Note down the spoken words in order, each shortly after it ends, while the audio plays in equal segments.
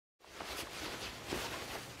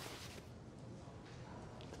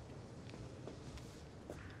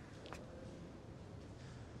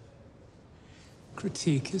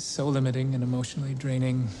critique is so limiting and emotionally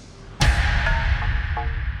draining.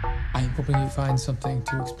 I'm hoping you find something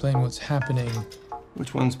to explain what's happening.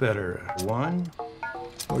 Which one's better, 1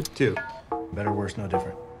 or 2? Better, worse, no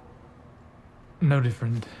different. No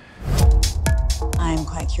different. I'm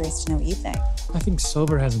quite curious to know what you think. I think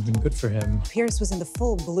sober hasn't been good for him. Pierce was in the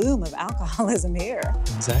full bloom of alcoholism here.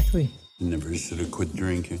 Exactly. You never should have quit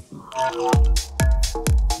drinking.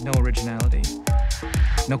 No originality.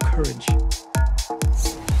 No courage.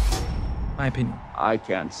 My opinion. I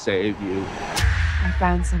can't save you. I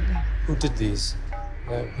found something. Who did these?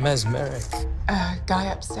 They're mesmeric. A guy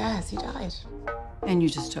upstairs, he died. And you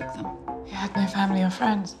just took them. He had no family or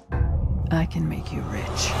friends. I can make you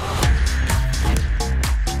rich.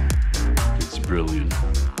 It's brilliant.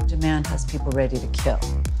 Demand has people ready to kill.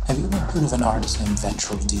 Have you ever heard of an artist named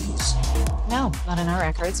Ventral D's? No, not in our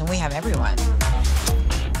records, and we have everyone.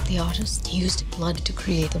 The artist used blood to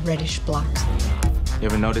create the reddish blacks. You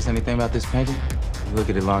ever notice anything about this painting? You look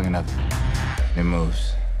at it long enough, it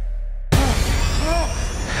moves.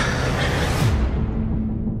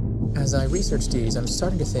 As I research these, I'm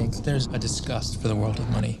starting to think there's a disgust for the world of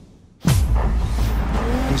money.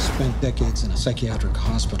 He spent decades in a psychiatric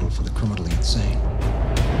hospital for the criminally insane.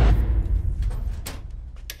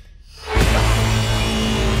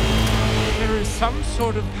 There is some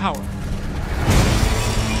sort of power.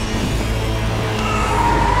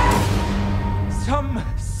 Some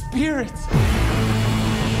spirit.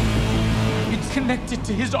 It's connected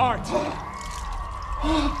to his art.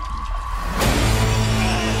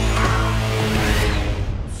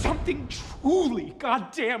 Something truly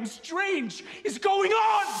goddamn strange is going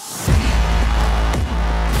on!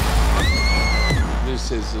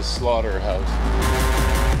 This is a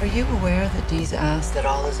slaughterhouse. Are you aware that Dee's asked that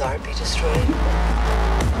all his art be destroyed?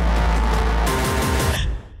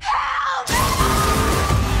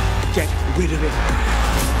 Get rid of it.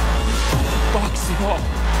 Box it off.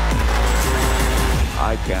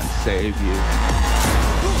 I can't save you.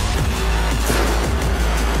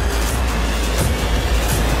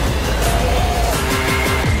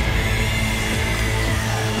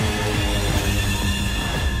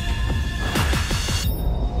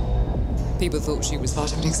 People thought she was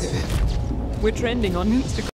part of an exhibit. We're trending on Instagram.